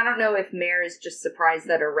don't know if Mare is just surprised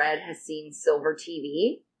that Red has seen Silver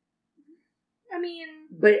TV. I mean...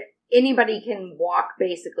 But anybody can walk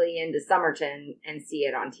basically into Somerton and see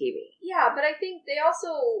it on TV. Yeah, but I think they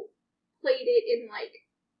also played it in, like,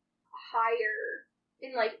 higher...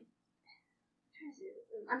 In, like...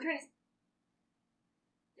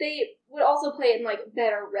 They would also play it in, like,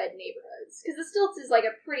 better red neighborhoods. Because the Stilts is, like,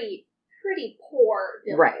 a pretty poor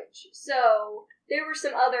village. Right. So, there were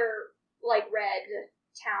some other, like, red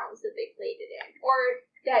towns that they played it in. Or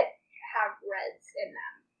that have reds in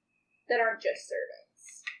them. That aren't just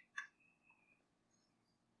servants.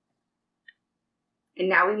 And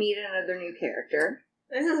now we meet another new character.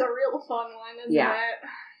 This is a real fun one, isn't it?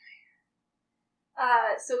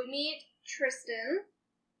 So we meet Tristan,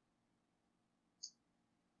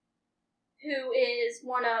 who is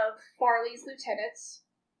one of Farley's lieutenants.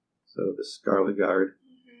 So the Scarlet Guard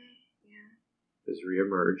has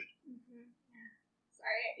reemerged. Yeah.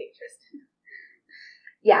 Sorry, I hate Tristan.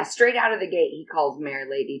 Yeah, straight out of the gate, he calls Mare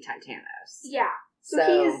Lady Titanos. Yeah.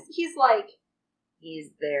 So he's like...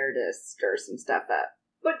 He's there to stir some stuff up.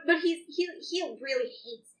 But he really hates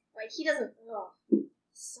it. Like, he doesn't... Oh, he's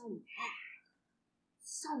so mad.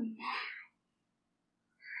 So mad.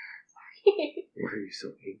 Sorry. Why are you so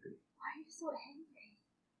angry? Why are you so angry?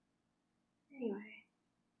 Anyway.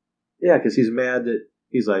 Yeah, because he's mad that...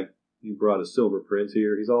 He's like, you brought a silver prince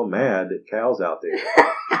here. He's all mad that Cal's out there.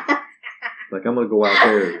 Like, I'm going to go out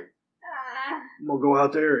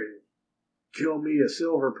there and kill me a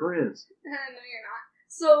silver prince. No, you're not.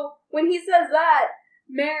 So, when he says that,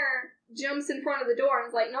 Mare jumps in front of the door and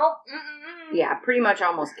is like, nope, Yeah, pretty much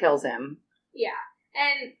almost kills him. Yeah.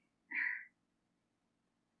 And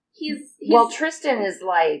he's Well, Tristan is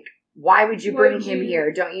like, why would you bring Would him you-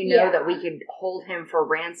 here? Don't you know Yeah. that we could hold him for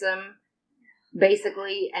ransom?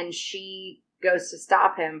 Basically, and she goes to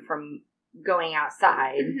stop him from going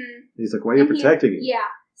outside. Mhm. He's like, why are you And protecting him? Yeah.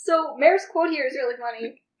 So Mare's quote here is really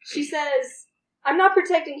funny. She says, "I'm not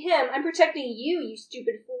protecting him. I'm protecting you, you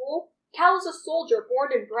stupid fool. Cal is a soldier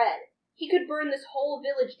born and bred. He could burn this whole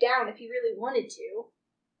village down if he really wanted to,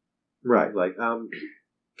 Right, like,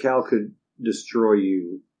 Cal could destroy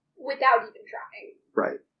you. without even trying.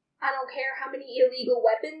 Right. I don't care how many illegal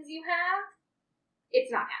weapons you have.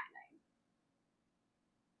 It's not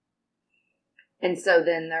And so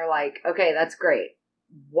then they're like, okay, that's great.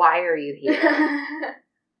 Why are you here? happening."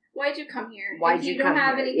 Why'd you come here? Why'd if you you don't come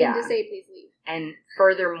have here? anything Yeah. to say, please leave. And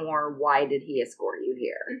furthermore, why did he escort you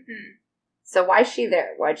here? Mm-hmm. So why's she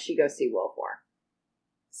there? Why'd she go see Will for?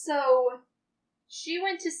 So she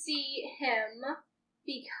went to see him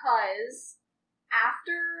because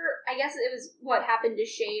after, I guess it was what happened to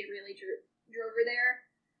Shade really drove her there.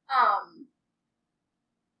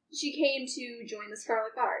 She came to join the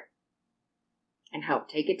Scarlet Guard. And help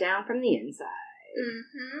take it down from the inside.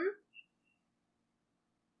 Mm-hmm.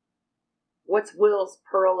 What's Will's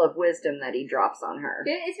pearl of wisdom that he drops on her?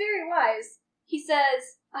 It's very wise. He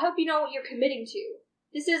says, "I hope you know what you're committing to.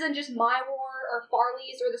 This isn't just my war or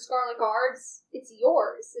Farley's or the Scarlet Guard's. It's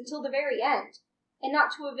yours until the very end. And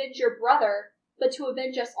not to avenge your brother, but to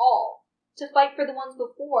avenge us all. To fight for the ones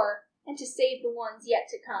before, and to save the ones yet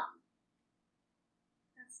to come."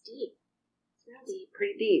 That's deep. It's real deep.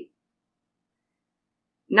 Pretty deep.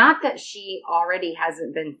 Not that she already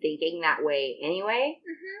hasn't been thinking that way anyway,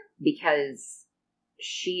 Mm-hmm. because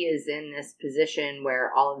she is in this position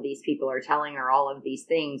where all of these people are telling her all of these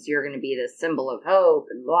things. You're going to be the symbol of hope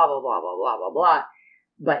and blah, blah, blah, blah, blah, blah, blah.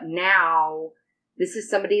 But now this is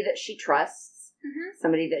somebody that she trusts, Mm-hmm.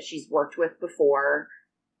 somebody that she's worked with before,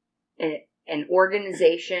 an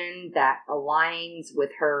organization that aligns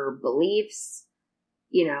with her beliefs,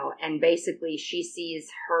 you know, and basically she sees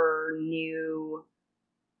her new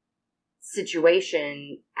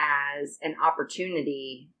situation as an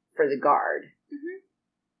opportunity for the Guard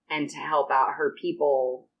Mm-hmm. and to help out her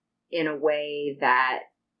people in a way that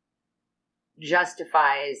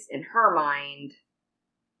justifies, in her mind,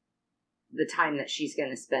 the time that she's going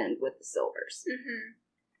to spend with the Silvers. Mm-hmm.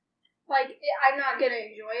 Like, I'm not gonna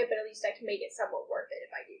enjoy it, but at least I can make it somewhat worth it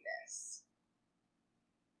if I do this.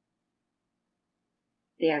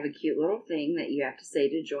 They have a cute little thing that you have to say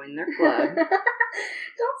to join their club.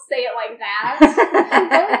 Don't say it like that.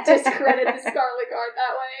 Don't discredit the Scarlet Guard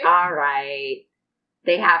that way. All right.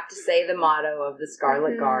 They have to say the motto of the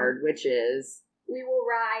Scarlet Mhm. Guard, which is, We will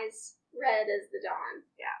rise red as the dawn.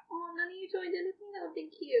 Yeah. Oh, none of you joined anything? That would be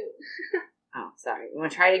cute. oh, sorry. You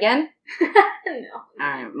want to try it again? No. All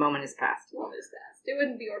right. Moment has passed. What is that? It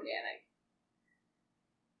wouldn't be organic.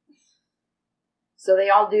 So they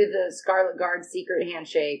all do the Scarlet Guard secret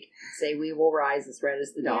handshake, say, we will rise as red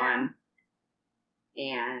as the dawn.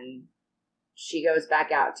 And she goes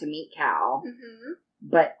back out to meet Cal, Mm-hmm.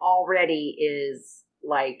 but already is,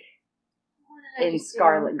 like, in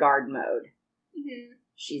Scarlet Guard mode. Mm-hmm.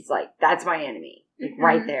 She's like, that's my enemy. Like, Mhm.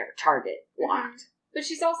 right there. Target. Locked. But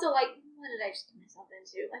she's also like, what did I just get myself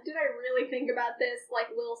into? Like, did I really think about this like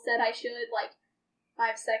Will said I should, like,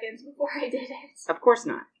 5 seconds before I did it? Of course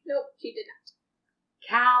not. Nope, she did not.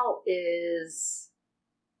 Cal is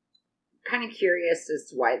kind of curious as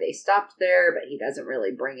to why they stopped there, but he doesn't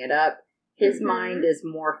really bring it up. His Mhm. mind is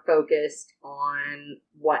more focused on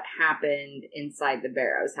what happened inside the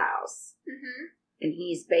Barrows house. Mm-hmm. And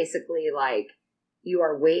he's basically like, you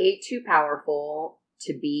are way too powerful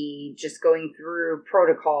to be just going through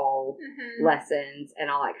protocol Mm-hmm. lessons and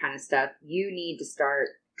all that kind of stuff. You need to start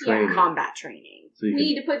Training. combat training. So you We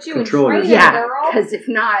need to put you in control training, Yeah, girl. because if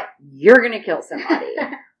not, you're going to kill somebody.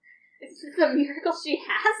 It's a miracle she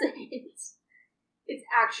hasn't. It's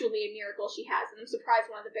actually a miracle she hasn't. I'm surprised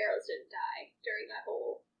one of the Barrows didn't die during that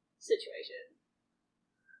whole situation.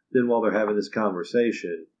 Then while they're having this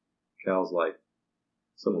conversation, Cal's like,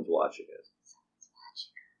 someone's watching us.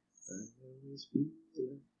 Someone's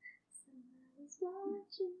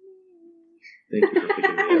watching me. Thank you for picking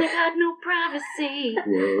and I me up. got no privacy.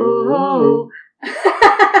 Whoa. Oh.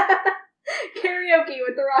 Karaoke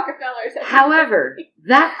with the Rockefellers. However,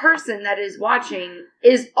 that person that is watching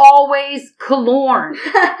is always Kalorn.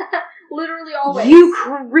 Literally always. You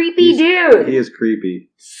creepy dude. He is creepy.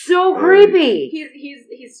 So Very. creepy.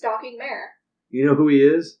 He's stalking Mare. You know who he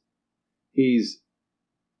is? He's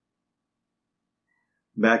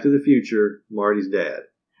Back to the Future, Marty's dad.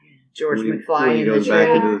 George when he, McFly when he in goes the back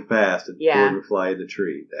tree. into the past and Yeah. George McFly in the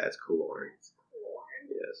tree. That's Kalorn.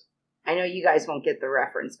 Yes. I know you guys won't get the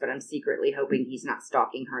reference, but I'm secretly hoping he's not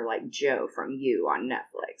stalking her like Joe from You on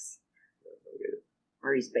Netflix.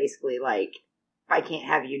 Where he's basically like, if I can't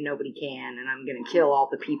have you, nobody can, and I'm going to kill all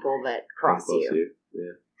the people that cross you.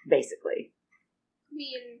 Yeah. Basically. I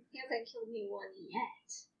mean, he hasn't killed anyone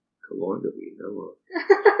yet. Kalorn that we know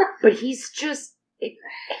of. But he's just,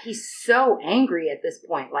 he's so angry at this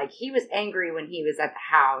point. Like, he was angry when he was at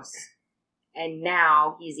the house, and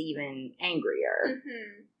now he's even angrier.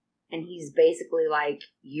 Mm-hmm. And he's basically like,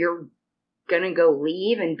 you're gonna go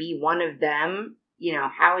leave and be one of them? You know,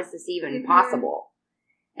 how is this even possible?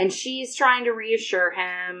 And she's trying to reassure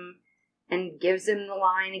him and gives him the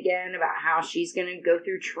line again about how she's gonna go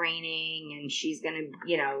through training and she's gonna,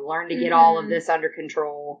 you know, learn to get all of this under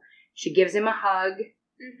control. She gives him a hug.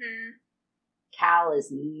 Mm-hmm. Cal is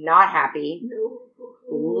not happy. No.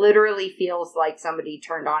 Literally feels like somebody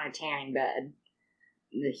turned on a tanning bed.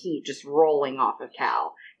 The heat just rolling off of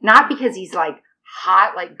Cal. Not because he's like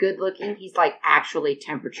hot, like good looking. He's like actually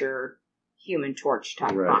temperature Human Torch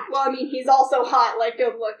type Right. hot. Well, I mean, he's also hot, like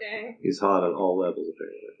good looking. He's hot on all levels,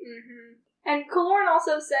 apparently. Mm-hmm. And Kalorn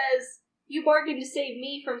also says, "You bargained to save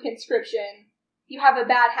me from conscription. You have a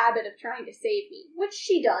bad habit of trying to save me," which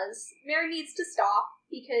she does. Mare needs to stop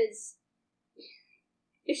because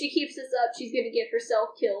if she keeps this up, she's going to get herself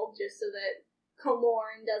killed just so that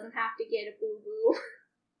Kalorn doesn't have to get a boo-boo.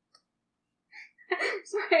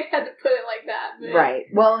 Sorry, I had to put it like that. But... Right.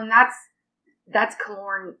 Well, and that's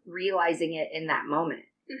Kalorn realizing it in that moment.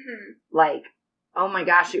 Mm-hmm. Like, oh my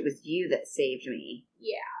gosh, it was you that saved me.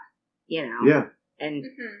 Yeah. You know? Yeah. And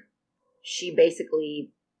Mm-hmm. she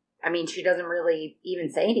basically, I mean, she doesn't really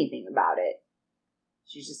even say anything about it.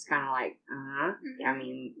 She's just kind of like, Mm-hmm. I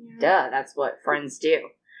mean, Yeah. duh, that's what friends do.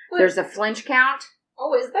 But- There's a flinch count.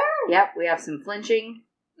 Oh, is there? Yep, we have some flinching.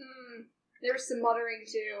 There was some muttering,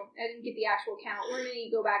 too. I didn't get the actual count. We're going to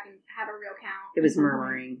go back and have a real count. It was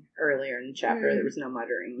murmuring earlier in the chapter. Mm. There was no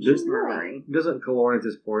muttering. It was Just just murmuring. Doesn't Kalorn at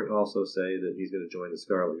this point also say that he's going to join the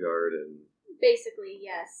Scarlet Guard and Basically,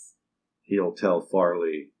 yes. he'll tell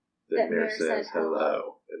Farley that Mare Mare says said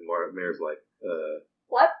hello? And Mare's like,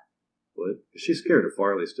 What? what? She's scared of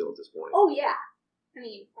Farley still at this point. Oh, yeah. I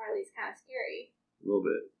mean, Farley's kind of scary. A little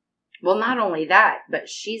bit. Well, not only that, but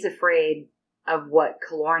she's afraid of what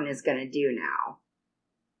Kalorn is going to do now.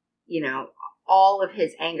 You know, all of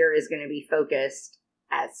his anger is going to be focused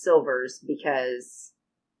at Silvers because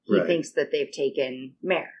he Right. thinks that they've taken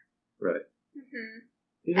Mare. Right. Mm-hmm.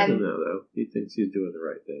 He doesn't And- know, though. He thinks he's doing the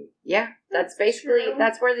right thing. Yeah, that's That's basically, true.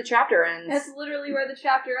 that's where the chapter ends. That's literally where the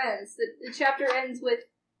chapter ends. The chapter ends with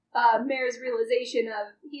Mare's realization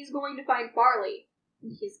of he's going to find Farley.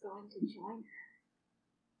 And he's going to join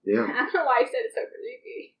her. Yeah, I don't know why I said it so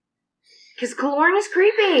creepy. Because Kalorn is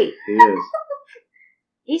creepy. he is.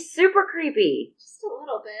 He's super creepy. Just a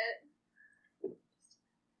little bit.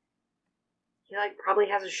 He, like, probably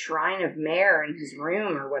has a shrine of Mare in his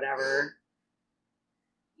room or whatever.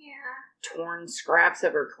 Yeah. Torn scraps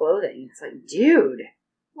of her clothing. It's like, dude,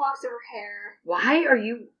 Locks of her hair. why are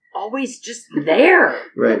you always just there?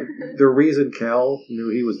 Right. The reason Cal knew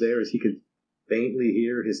he was there is he could faintly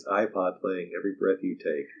hear his iPod playing Every Breath You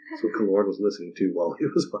Take. That's what Kalorn was listening to while he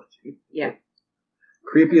was watching. Yeah.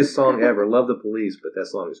 Creepiest song ever. Love the Police, but that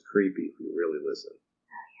song is creepy if you really listen.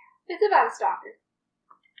 It's about a stalker.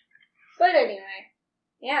 But anyway.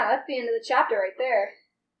 Yeah, that's the end of the chapter right there.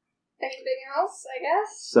 Anything else, I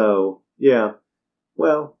guess? So, yeah.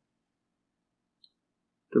 Well,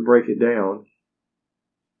 to break it down,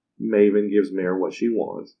 Maven gives Mare what she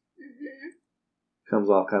wants. Mm-hmm. Comes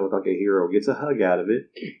off kind of like a hero, gets a hug out of it.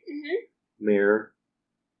 Mm-hmm. Mare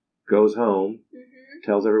goes home, Mm-hmm.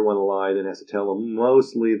 tells everyone a lie, then has to tell them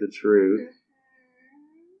mostly the truth.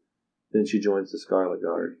 Then she joins the Scarlet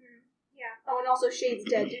Guard. Mm-hmm. Yeah. Oh, and also Shade's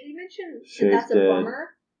dead. Did we mention Shade's that's a dead. bummer?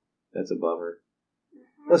 That's a bummer.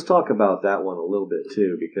 Mm-hmm. Let's talk about that one a little bit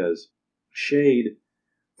too, because Shade,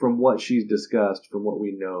 from what she's discussed, from what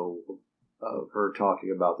we know of her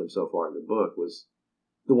talking about them so far in the book, was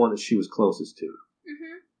the one that she was closest to,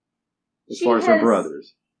 Mm-hmm. as She far as her has-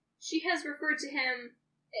 brothers. She has referred to him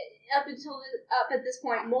up at this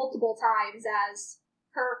point multiple times as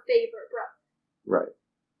her favorite brother. Right.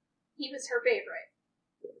 He was her favorite.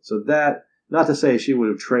 So that, not to say she would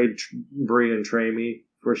have traded Bree and Traemy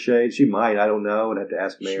for Shade. She might. I don't know. I'd have to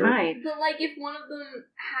ask She Mare. might. But like, if one of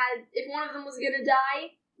them was gonna die,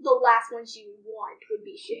 the last one she would want would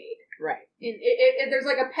be Shade. Right. And if there's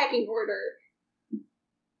like a pecking order,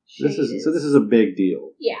 This is a big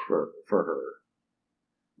deal. Yeah. For her.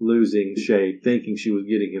 Losing Shade, thinking she was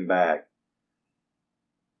getting him back,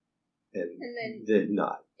 and then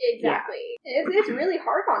not. exactly. It's really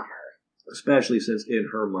hard on her. Especially since in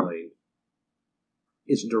her mind,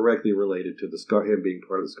 it's directly related to him being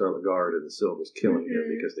part of the Scarlet Guard and the Silvers killing him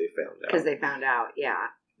because they found out. Because they found out, yeah.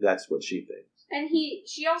 That's what she thinks. And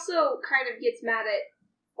she also kind of gets mad at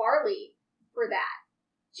Farley for that.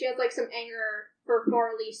 She has like some anger for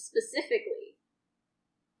Farley specifically.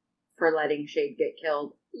 For letting Shade get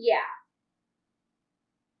killed. Yeah.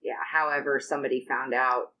 Yeah, however, somebody found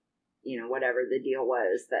out, whatever the deal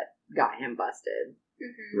was that got him busted.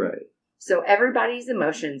 Mm-hmm. Right. So everybody's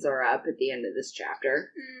emotions are up at the end of this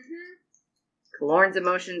chapter. Mm-hmm. Kalorn's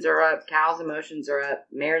emotions are up, Cal's emotions are up,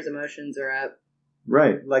 Mare's emotions are up.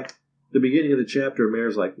 Right. Like, the beginning of the chapter,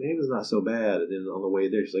 Mare's like, maybe it's not so bad. And then on the way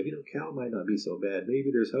there, she's like, Cal might not be so bad. Maybe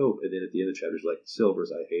there's hope. And then at the end of the chapter, she's like,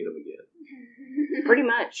 Silvers, I hate him again. Pretty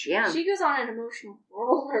much, yeah. She goes on an emotional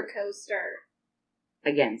roller coaster.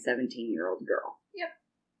 Again, 17-year-old girl. Yep.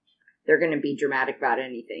 They're going to be dramatic about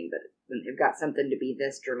anything, but when they've got something to be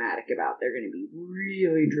this dramatic about, they're going to be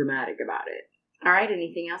really dramatic about it. All right,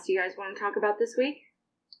 anything else you guys want to talk about this week?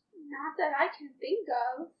 Not that I can think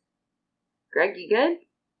of. Greg, you good?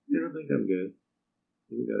 Yeah, I think I'm good.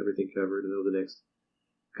 We got everything covered. I know the next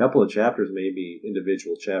couple of chapters may be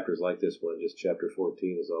individual chapters like this one. Just chapter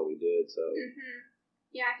 14 is all we did. So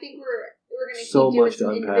Yeah, I think we're going to keep So doing much some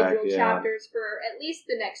to unpack, individual yeah. chapters for at least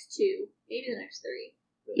the next 2, maybe the next 3.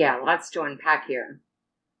 Yeah, lots to unpack here.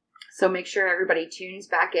 So make sure everybody tunes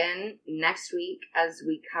back in next week as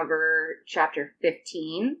we cover chapter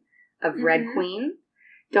 15 of Red Queen.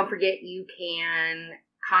 Don't forget you can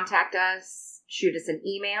contact us, shoot us an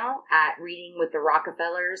email at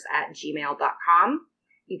readingwiththerockefellers@gmail.com.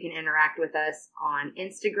 You can interact with us on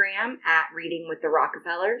Instagram at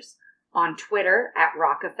readingwiththerockefellers, on Twitter at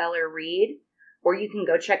RockefellerRead, or you can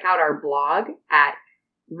go check out our blog at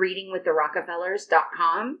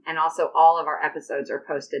readingwiththerockefellers.com, and also all of our episodes are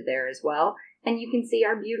posted there as well, and you can see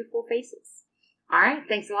our beautiful faces. All right,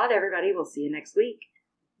 thanks a lot, everybody. We'll see you next week.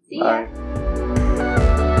 See ya. Bye.